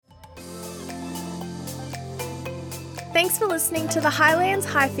Thanks for listening to the Highlands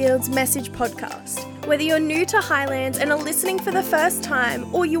Highfields Message Podcast. Whether you're new to Highlands and are listening for the first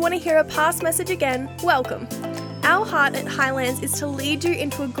time, or you want to hear a past message again, welcome. Our heart at Highlands is to lead you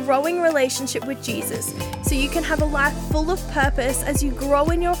into a growing relationship with Jesus, so you can have a life full of purpose as you grow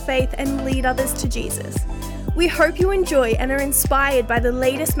in your faith and lead others to Jesus. We hope you enjoy and are inspired by the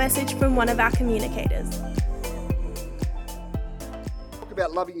latest message from one of our communicators. Talk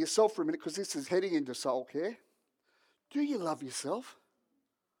about loving yourself for a minute, because this is heading into soul care. Do you love yourself?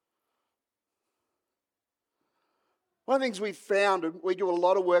 One of the things we've found, and we do a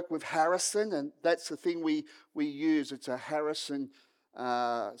lot of work with Harrison, and that's the thing we use. It's a Harrison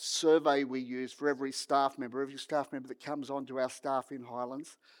survey we use for every staff member. Every staff member that comes onto our staff in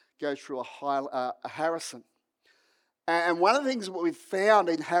Highlands goes through a Harrison. And one of the things that we've found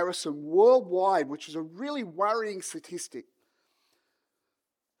in Harrison worldwide, which is a really worrying statistic,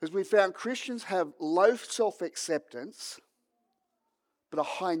 is we found Christians have low self-acceptance, but a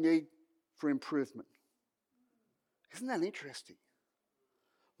high need for improvement. Isn't that interesting?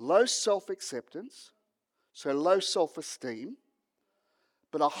 Low self-acceptance, so low self-esteem,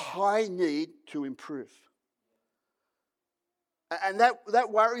 but a high need to improve. And that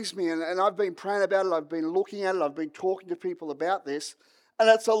worries me, and I've been praying about it, I've been looking at it, I've been talking to people about this, and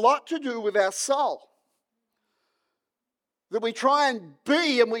it's a lot to do with our soul. That we try and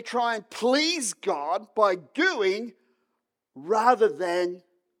be and we try and please God by doing rather than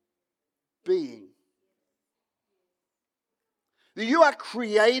being. That you are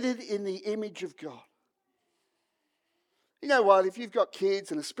created in the image of God. You know what, if you've got kids,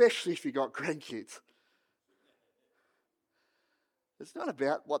 and especially if you've got grandkids, it's not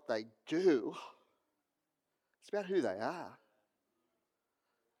about what they do, it's about who they are.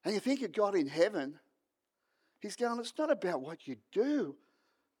 And you think of God in heaven, He's going, it's not about what you do.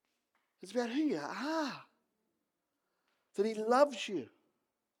 It's about who you are. That He loves you.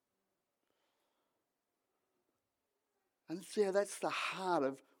 And see, that's the heart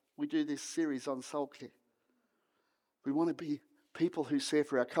of, we do this series on soul care. We want to be people who serve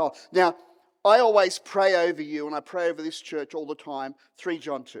for our call. Now, I always pray over you, and I pray over this church all the time, 3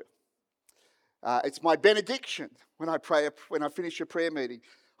 John 2. It's my benediction when I finish a prayer meeting.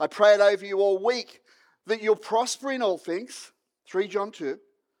 I pray it over you all week. That you'll prosper in all things, 3 John 2,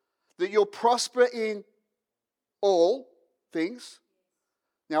 that you'll prosper in all things.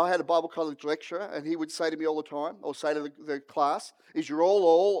 Now, I had a Bible college lecturer, and he would say to me all the time, or say to the class, is your all,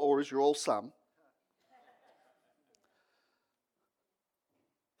 or is your all some?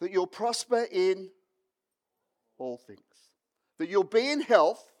 That you'll prosper in all things. That you'll be in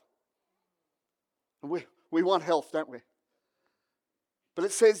health, and we want health, don't we? But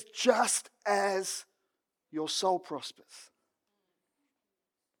it says, just as your soul prospers.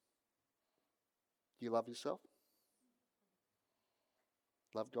 Do you love yourself?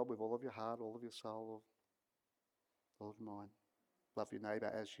 Love God with all of your heart, all of your soul, all of your mind. Love your neighbour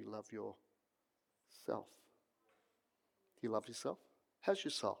as you love yourself. Do you love yourself? How's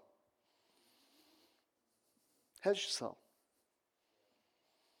your soul? How's your soul?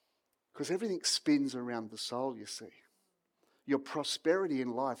 Because everything spins around the soul, you see. Your prosperity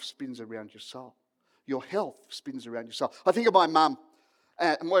in life spins around your soul. Your health spins around your soul. I think of my mum,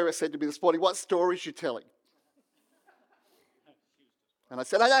 and Moira said to me this morning, what stories you telling? And I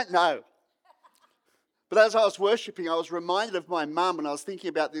said, I don't know. But as I was worshipping, I was reminded of my mum, and I was thinking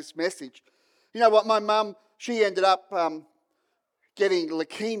about this message. You know what, my mum, she ended up getting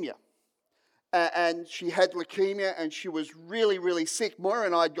leukemia. And she had leukemia, and she was really, really sick. Moira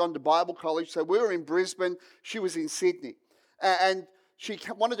and I had gone to Bible college, so we were in Brisbane, she was in Sydney. And she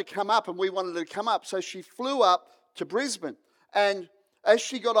wanted to come up, and we wanted to come up. So she flew up to Brisbane. And as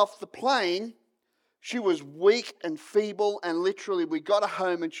she got off the plane, she was weak and feeble, and literally we got her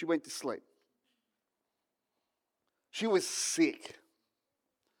home and she went to sleep. She was sick.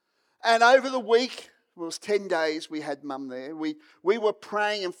 And over the week, it was 10 days we had Mum there. We were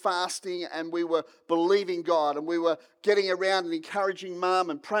praying and fasting, and we were believing God, and we were getting around and encouraging Mum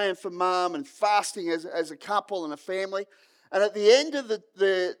and praying for Mum and fasting as a couple and a family. And at the end of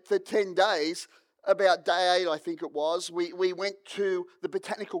the 10 days, about day 8, I think it was, we went to the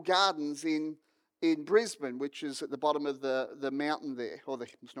Botanical Gardens in Brisbane, which is at the bottom of the mountain there.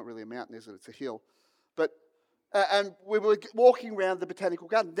 It's not really a mountain, is it? It's a hill. But and we were walking around the Botanical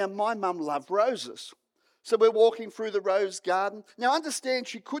Garden. Now, my mum loved roses. So we're walking through the rose garden. Now, understand,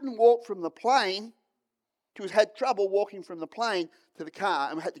 she couldn't walk from the plane. She had trouble walking from the plane to the car,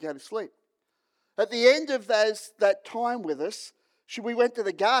 and we had to go to sleep. At the end of that time with us, we went to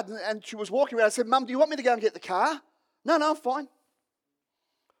the garden, and she was walking around. I said, Mum, do you want me to go and get the car? No, I'm fine.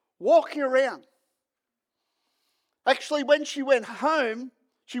 Walking around. Actually, when she went home,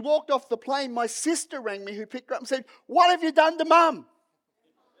 she walked off the plane, my sister rang me, who picked her up and said, "What have you done to Mum?"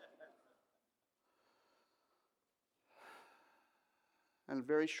 And in a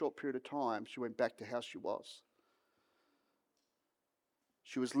very short period of time, she went back to how she was.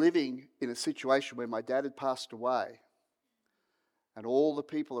 She was living in a situation where my dad had passed away, and all the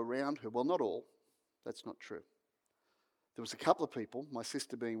people around her, well, not all, that's not true. There was a couple of people, my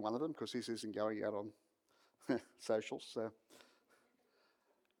sister being one of them, because this isn't going out on socials,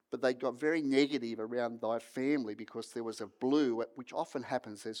 but they got very negative around my family because there was a blue, which often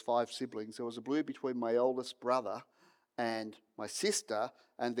happens, there's 5 siblings, there was a blue between my oldest brother and my sister,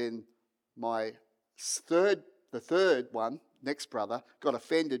 and then the third one, next brother, got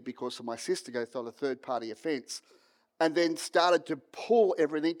offended because of my sister goes on a third-party offence, and then started to pull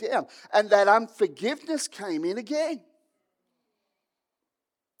everything down. And that unforgiveness came in again.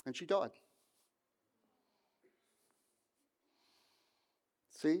 And she died.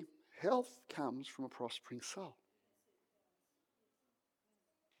 See, health comes from a prospering soul.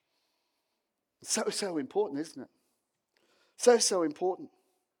 So important, isn't it? So important.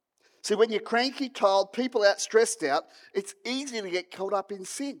 See, when you're cranky, tired, people out, stressed out, it's easy to get caught up in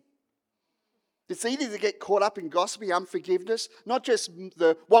sin. It's easy to get caught up in gossiping, unforgiveness, not just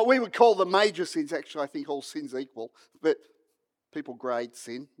what we would call the major sins. Actually, I think all sins are equal, but people grade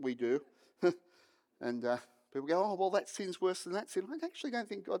sin. We do. And people go, "Oh, well, that sin's worse than that sin." I actually don't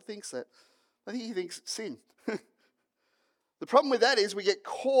think God thinks that. I think he thinks it's sin. The problem with that is we get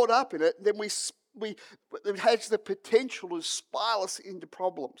caught up in it, and then it has the potential to spiral us into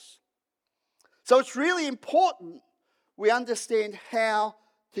problems. So it's really important we understand how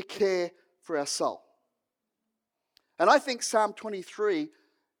to care for our soul. And I think Psalm 23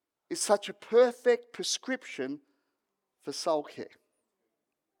 is such a perfect prescription for soul care.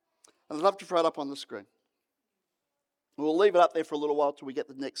 And I'd love to throw it up on the screen. We'll leave it up there for a little while till we get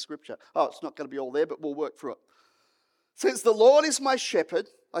the next scripture. Oh, it's not going to be all there, but we'll work through it. It says, "The Lord is my shepherd,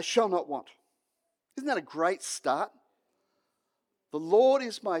 I shall not want." Isn't that a great start? The Lord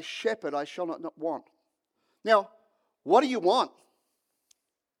is my shepherd, I shall not want. Now, what do you want?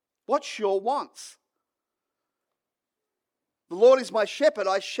 What's your wants? The Lord is my shepherd,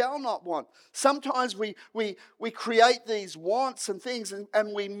 I shall not want. Sometimes we create these wants and things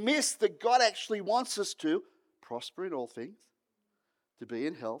and we miss that God actually wants us to prosper in all things, to be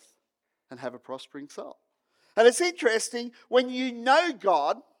in health, and have a prospering soul. And it's interesting, when you know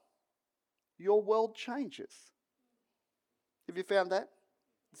God, your world changes. Have you found that?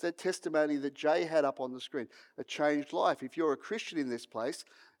 It's that testimony that Jay had up on the screen. A changed life. If you're a Christian in this place,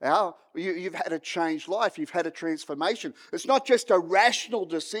 you've had a changed life. You've had a transformation. It's not just a rational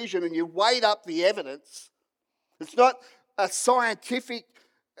decision and you weighed up the evidence. It's not a scientific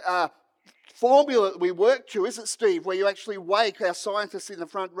formula that we work to, is it, Steve? Where you actually weigh, our scientists in the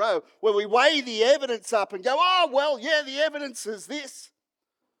front row, where we weigh the evidence up and go, "Oh, well, yeah, the evidence is this."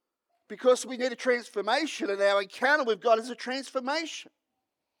 Because we need a transformation, and our encounter with God is a transformation.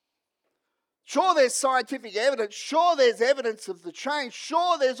 Sure, there's scientific evidence. Sure, there's evidence of the change.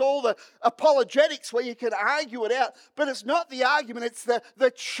 Sure, there's all the apologetics where you can argue it out. But it's not the argument. It's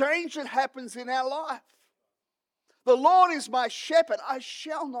the change that happens in our life. The Lord is my shepherd. I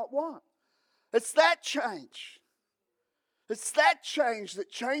shall not want. It's that change. It's that change that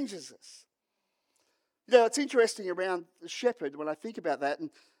changes us. You know, it's interesting around the shepherd when I think about that.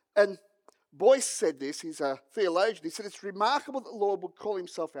 And Boyce said this. He's a theologian. He said, "It's remarkable that the Lord would call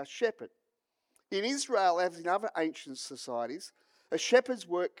himself our shepherd. In Israel, as in other ancient societies, a shepherd's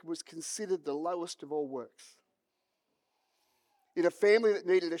work was considered the lowest of all works. In a family that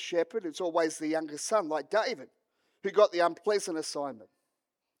needed a shepherd, it's always the younger son, like David, who got the unpleasant assignment.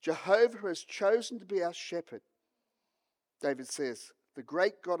 Jehovah has chosen to be our shepherd." David says, "The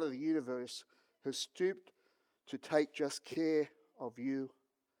great God of the universe has stooped to take just care of you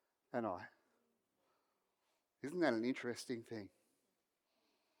and I." Isn't that an interesting thing?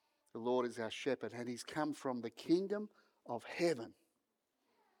 The Lord is our shepherd, and he's come from the kingdom of heaven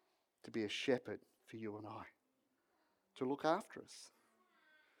to be a shepherd for you and I, to look after us.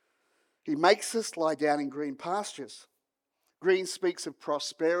 He makes us lie down in green pastures. Green speaks of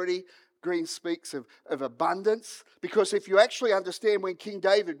prosperity. Green speaks of abundance. Because if you actually understand when King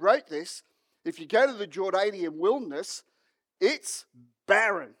David wrote this, if you go to the Jordanian wilderness, it's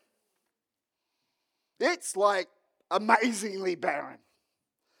barren. It's like amazingly barren.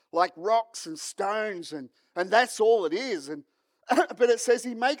 Like rocks and stones, and that's all it is. But it says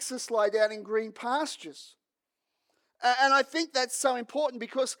he makes us lie down in green pastures. And I think that's so important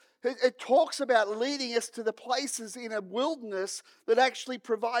because it talks about leading us to the places in a wilderness that actually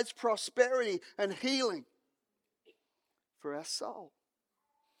provides prosperity and healing. for our soul.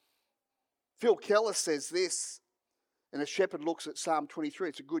 Phil Keller says this, and a shepherd looks at Psalm 23.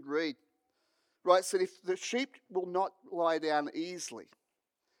 It's a good read. Writes that if the sheep will not lie down easily,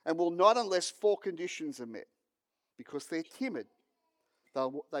 and will not unless four conditions are met, because they're timid,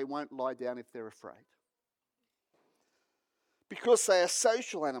 they won't lie down if they're afraid. Because they are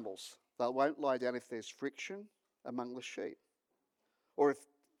social animals, they won't lie down if there's friction among the sheep. Or if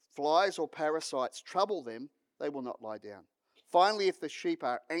flies or parasites trouble them, they will not lie down. Finally, if the sheep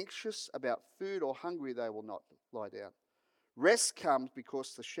are anxious about food or hungry, they will not lie down. Rest comes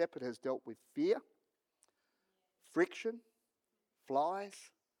because the shepherd has dealt with fear, friction, flies,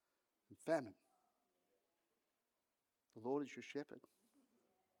 and famine. The Lord is your shepherd.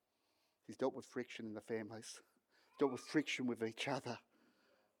 He's dealt with friction in the families, dealt with friction with each other.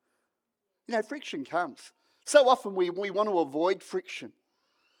 You know, friction comes. So often we want to avoid friction.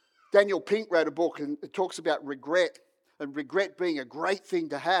 Daniel Pink wrote a book and it talks about regret, and regret being a great thing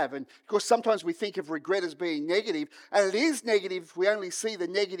to have. And of course, sometimes we think of regret as being negative, and it is negative if we only see the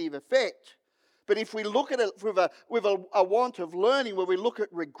negative effect. But if we look at it with a want of learning, where we look at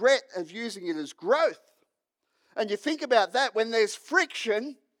regret as using it as growth, and you think about that, when there's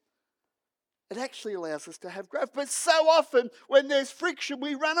friction, it actually allows us to have growth. But so often, when there's friction,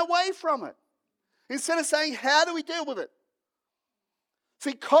 we run away from it. Instead of saying, how do we deal with it?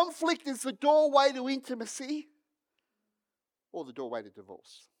 See, conflict is the doorway to intimacy or the doorway to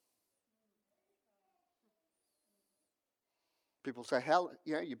divorce. People say,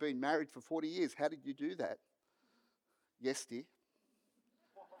 you've been married for 40 years. How did you do that? Yes, dear.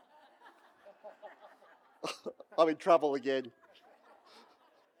 I'm in trouble again.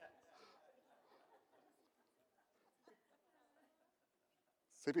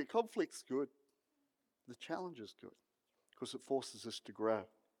 See, but conflict's good. The challenge is good because it forces us to grow.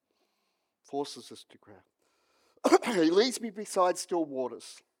 He leads me beside still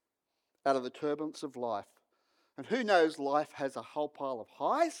waters, out of the turbulence of life. And who knows, life has a whole pile of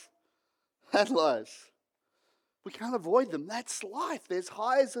highs and lows. We can't avoid them. That's life. There's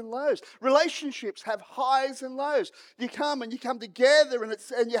highs and lows. Relationships have highs and lows. You come together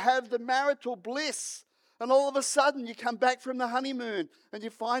and you have the marital bliss. And all of a sudden you come back from the honeymoon and you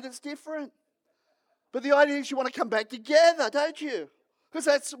find it's different. But the idea is you want to come back together, don't you? Because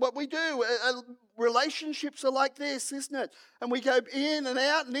that's what we do. Relationships are like this, isn't it? And we go in and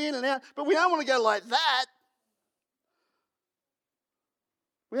out and in and out. But we don't want to go like that.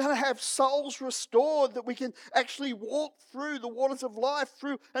 We want to have souls restored that we can actually walk through the waters of life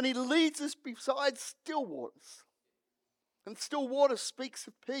and he leads us beside still waters. And still water speaks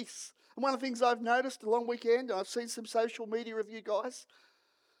of peace. And one of the things I've noticed a long weekend, and I've seen some social media of you guys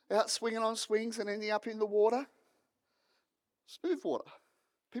out swinging on swings and ending up in the water. Smooth water.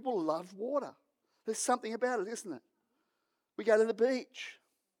 People love water. There's something about it, isn't it? We go to the beach.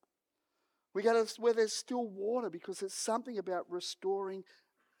 We go to where there's still water because there's something about restoring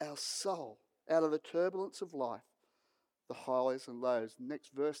our soul out of the turbulence of life, the highs and lows. The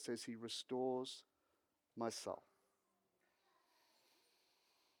next verse says he restores my soul.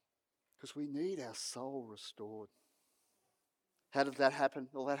 Because we need our soul restored. How does that happen?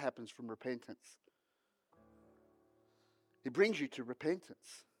 Well, that happens from repentance. He brings you to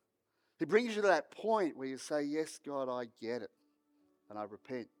repentance. He brings you to that point where you say, yes, God, I get it. And I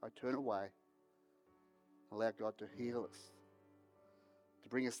repent. I turn away. Allow God to heal us. To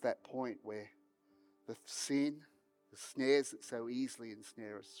bring us that point where the sin, the snares that so easily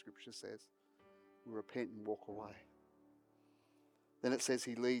ensnare us, Scripture says, we repent and walk away. Then it says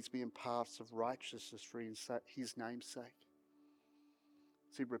he leads me in paths of righteousness for his name's sake.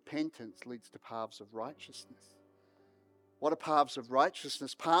 See, repentance leads to paths of righteousness. What are paths of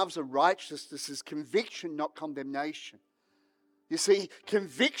righteousness? Paths of righteousness is conviction, not condemnation. You see,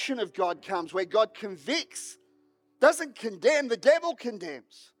 conviction of God comes where God convicts, doesn't condemn. The devil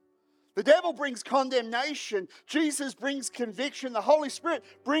condemns. The devil brings condemnation. Jesus brings conviction. The Holy Spirit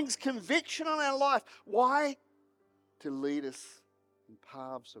brings conviction on our life. Why? To lead us in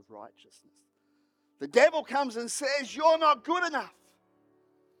paths of righteousness. The devil comes and says, you're not good enough.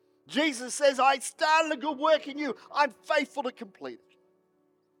 Jesus says, I started a good work in you. I'm faithful to complete it.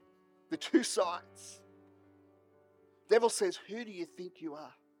 The two sides. The devil says, who do you think you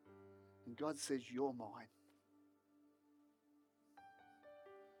are? And God says, you're mine.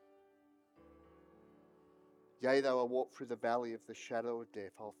 Yea, though I walk through the valley of the shadow of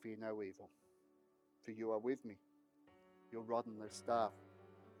death, I'll fear no evil. For you are with me. Your rod and their staff,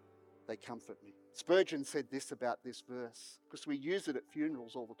 they comfort me. Spurgeon said this about this verse, because we use it at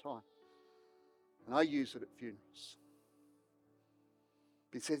funerals all the time. And I use it at funerals.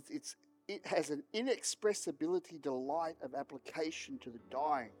 He said it's it has an inexpressibility delight of application to the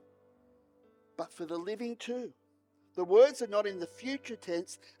dying, but for the living too. The words are not in the future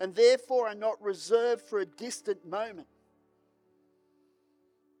tense and therefore are not reserved for a distant moment.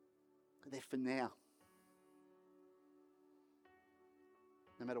 They're for now.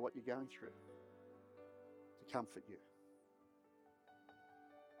 No matter what you're going through, to comfort you.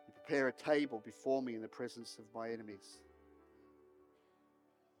 You prepare a table before me in the presence of my enemies.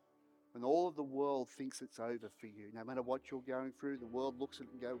 When all of the world thinks it's over for you, no matter what you're going through, the world looks at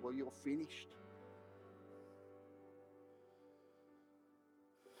it and goes, well, you're finished.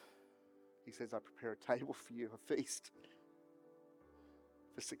 He says, I prepare a table for you, a feast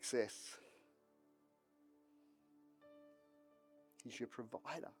for success. He's your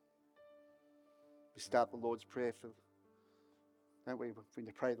provider. We start the Lord's Prayer don't we? When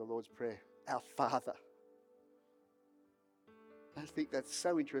you pray the Lord's Prayer, our Father. I think that's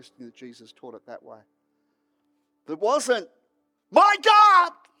so interesting that Jesus taught it that way. It wasn't, my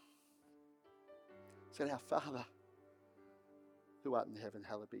God! It said, our Father, who art in heaven,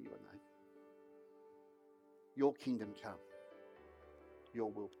 hallowed be your name. Your kingdom come.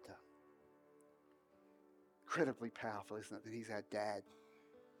 Your will be done. Incredibly powerful, isn't it, that he's our dad.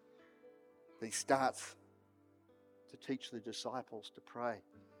 That he starts to teach the disciples to pray.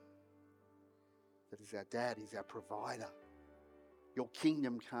 That he's our dad, he's our provider. Your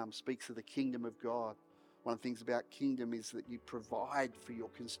kingdom come speaks of the kingdom of God. One of the things about kingdom is that you provide for your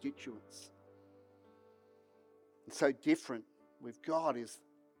constituents. And so different with God is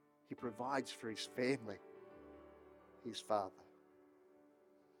he provides for his family, his Father.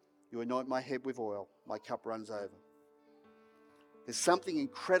 You anoint my head with oil, my cup runs over. There's something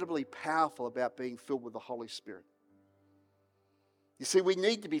incredibly powerful about being filled with the Holy Spirit. You see, we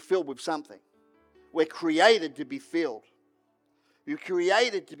need to be filled with something. We're created to be filled. You're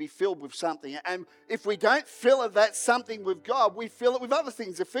created to be filled with something. And if we don't fill that something with God, we fill it with other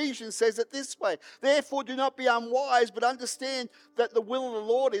things. Ephesians says it this way. Therefore, do not be unwise, but understand that the will of the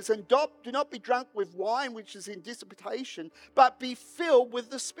Lord is. And do not be drunk with wine, which is in dissipation, but be filled with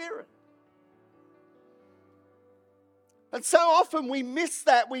the Spirit. And so often we miss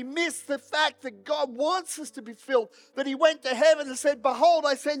that. We miss the fact that God wants us to be filled. That he went to heaven and said, behold,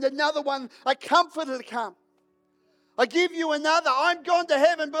 I send another one, a comforter to come. I give you another. I'm gone to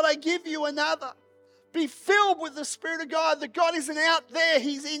heaven, but I give you another. Be filled with the Spirit of God. That God isn't out there,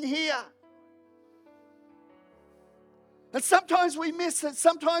 he's in here. And sometimes we miss it.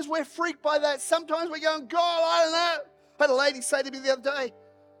 Sometimes we're freaked by that. Sometimes we're going, God, I don't know. I had a lady say to me the other day,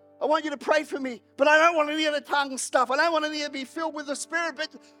 I want you to pray for me, but I don't want any of the tongue stuff. I don't want any to be filled with the Spirit. But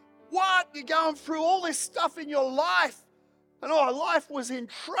what? You're going through all this stuff in your life. And our life was in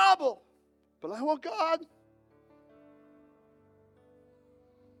trouble. But I want God.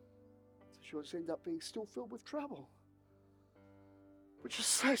 So it's ended up being still filled with trouble. Which is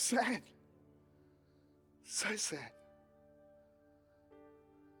so sad. So sad.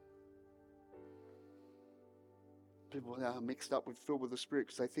 People are mixed up with filled with the Spirit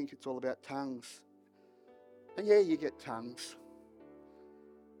because they think it's all about tongues. And yeah, you get tongues.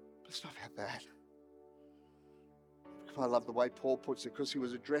 But it's not about that. I love the way Paul puts it because he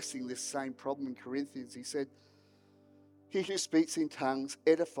was addressing this same problem in Corinthians. He said, he who speaks in tongues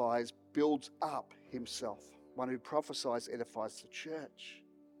edifies, builds up himself. One who prophesies edifies the church.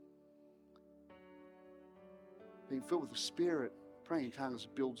 Being filled with the Spirit, praying in tongues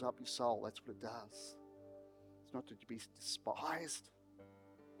builds up your soul. That's what it does. It's not to be despised.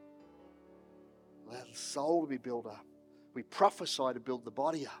 Allow the soul to be built up. We prophesy to build the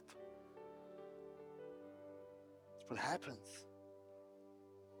body up. That's what happens.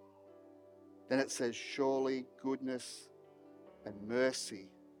 Then it says, surely goodness and mercy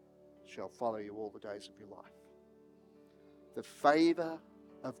shall follow you all the days of your life. The favor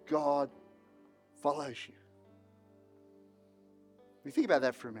of God follows you. You think about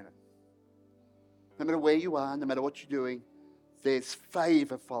that for a minute. No matter where you are, no matter what you're doing, there's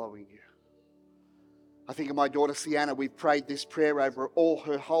favor following you. I think of my daughter Sienna. We've prayed this prayer over all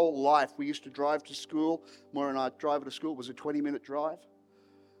her whole life. We used to drive to school. Maura and I drive to school. It was a 20-minute drive.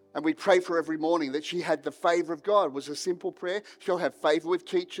 And we'd pray for her every morning that she had the favor of God. It was a simple prayer. She'll have favor with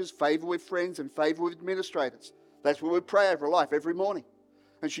teachers, favor with friends, and favor with administrators. That's what we'd pray over her life every morning.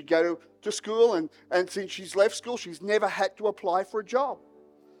 And she'd go to school, and since she's left school, she's never had to apply for a job.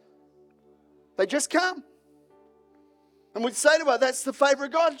 They just come. And we'd say to her, that's the favor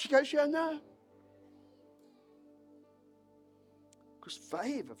of God. And she goes, yeah, no. Because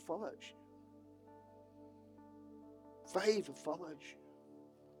favor follows you. Favor follows you.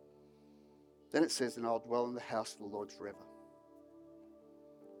 Then it says, and I'll dwell in the house of the Lord forever.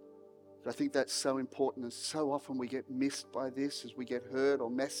 But I think that's so important, and so often we get missed by this as we get hurt or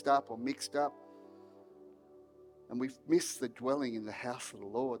messed up or mixed up. And we've missed the dwelling in the house of the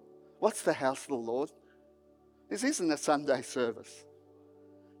Lord. What's the house of the Lord? This isn't a Sunday service.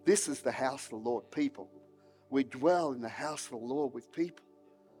 This is the house of the Lord, people. We dwell in the house of the Lord with people.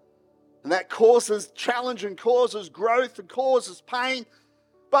 And that causes challenge and causes growth and causes pain.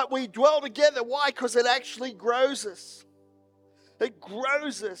 But we dwell together. Why? Because it actually grows us. It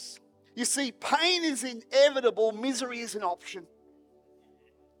grows us. You see, pain is inevitable. Misery is an option.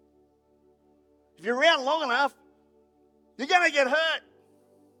 If you're around long enough, you're going to get hurt.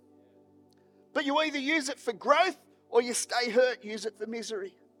 But you either use it for growth or you stay hurt, use it for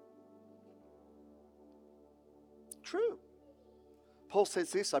misery. True. Paul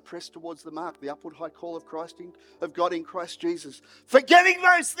says this, I press towards the mark, the upward high call of God in Christ Jesus. Forgetting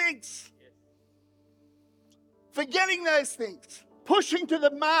those things. Forgetting those things. Pushing to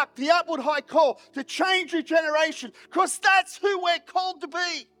the mark, the upward high call to change your generation. Because that's who we're called to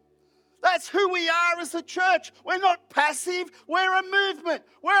be. That's who we are as a church. We're not passive. We're a movement.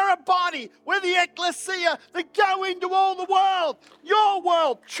 We're a body. We're the ecclesia that go into all the world. Your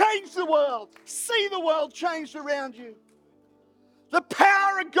world. Change the world. See the world changed around you. The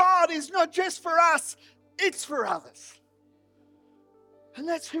power of God is not just for us. It's for others. And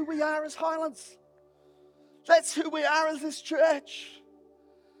that's who we are as Highlands. That's who we are as this church.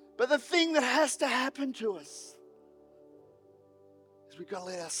 But the thing that has to happen to us is we've got to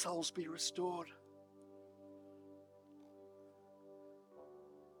let our souls be restored.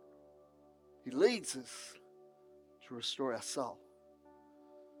 He leads us to restore our soul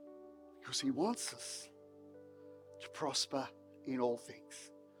because He wants us to prosper in all things,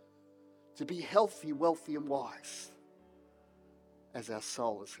 to be healthy, wealthy, and wise as our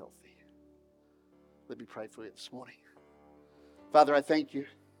soul is healthy. Let me pray for you this morning. Father, I thank you.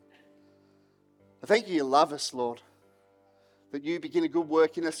 I thank you love us, Lord, that you begin a good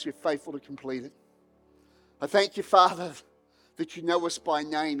work in us, you're faithful to complete it. I thank you, Father, that you know us by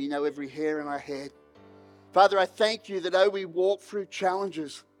name. You know every hair in our head. Father, I thank you that we walk through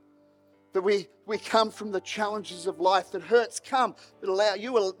challenges, that we come from the challenges of life, that hurts come, that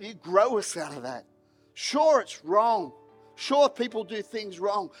you grow us out of that. Sure, it's wrong. Sure, people do things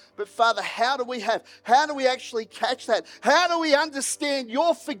wrong. But Father, how do we actually catch that? How do we understand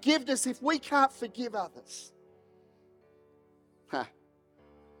your forgiveness if we can't forgive others?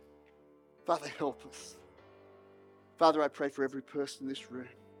 Father, help us. Father, I pray for every person in this room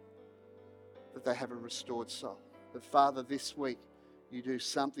that they have a restored soul. That Father, this week, you do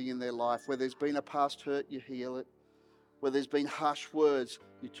something in their life. Where there's been a past hurt, you heal it. Where there's been harsh words,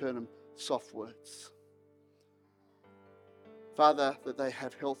 you turn them soft words. Father, that they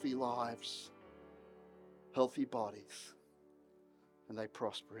have healthy lives, healthy bodies, and they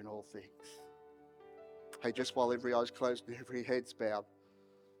prosper in all things. Hey, just while every eye's closed and every head's bowed,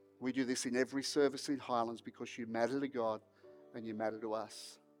 we do this in every service in Highlands because you matter to God and you matter to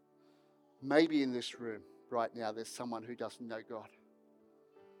us. Maybe in this room right now there's someone who doesn't know God.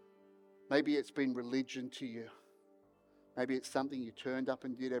 Maybe it's been religion to you. Maybe it's something you turned up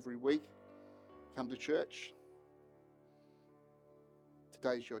and did every week. Come to church.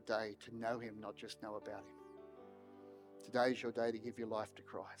 Today's your day to know Him, not just know about Him. Today's your day to give your life to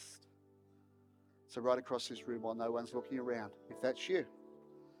Christ. So right across this room while no one's looking around, if that's you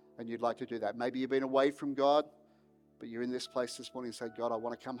and you'd like to do that, maybe you've been away from God, but you're in this place this morning and say, God, I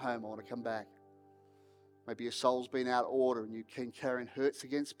want to come home, I want to come back. Maybe your soul's been out of order and you keep carrying hurts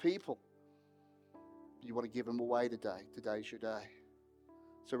against people. You want to give them away today. Today's your day.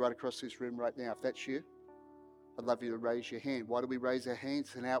 So right across this room right now, if that's you, I'd love you to raise your hand. Why do we raise our hands?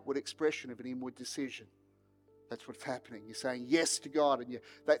 It's an outward expression of an inward decision. That's what's happening. You're saying yes to God, and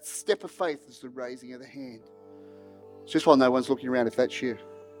that step of faith is the raising of the hand. Just while no one's looking around, if that's you,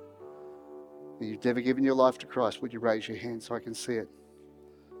 and you've never given your life to Christ, would you raise your hand so I can see it?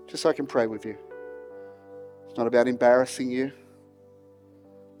 Just so I can pray with you. It's not about embarrassing you,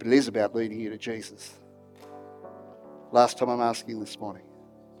 but it is about leading you to Jesus. Last time I'm asking this morning.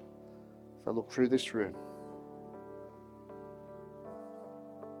 So I look through this room.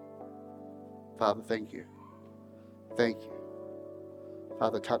 Father, thank you. Thank you.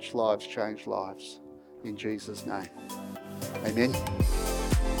 Father, touch lives, change lives. In Jesus' name. Amen.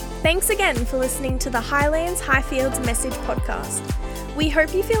 Thanks again for listening to the Highlands Highfields Message Podcast. We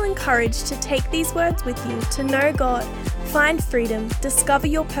hope you feel encouraged to take these words with you to know God, find freedom, discover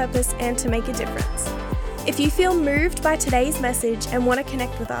your purpose, and to make a difference. If you feel moved by today's message and want to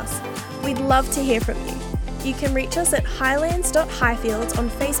connect with us, we'd love to hear from you. You can reach us at highlands.highfields on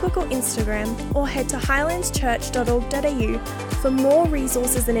Facebook or Instagram, or head to highlandschurch.org.au for more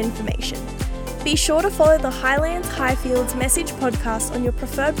resources and information. Be sure to follow the Highlands Highfields Message podcast on your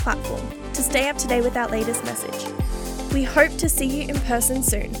preferred platform to stay up to date with our latest message. We hope to see you in person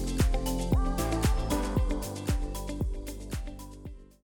soon.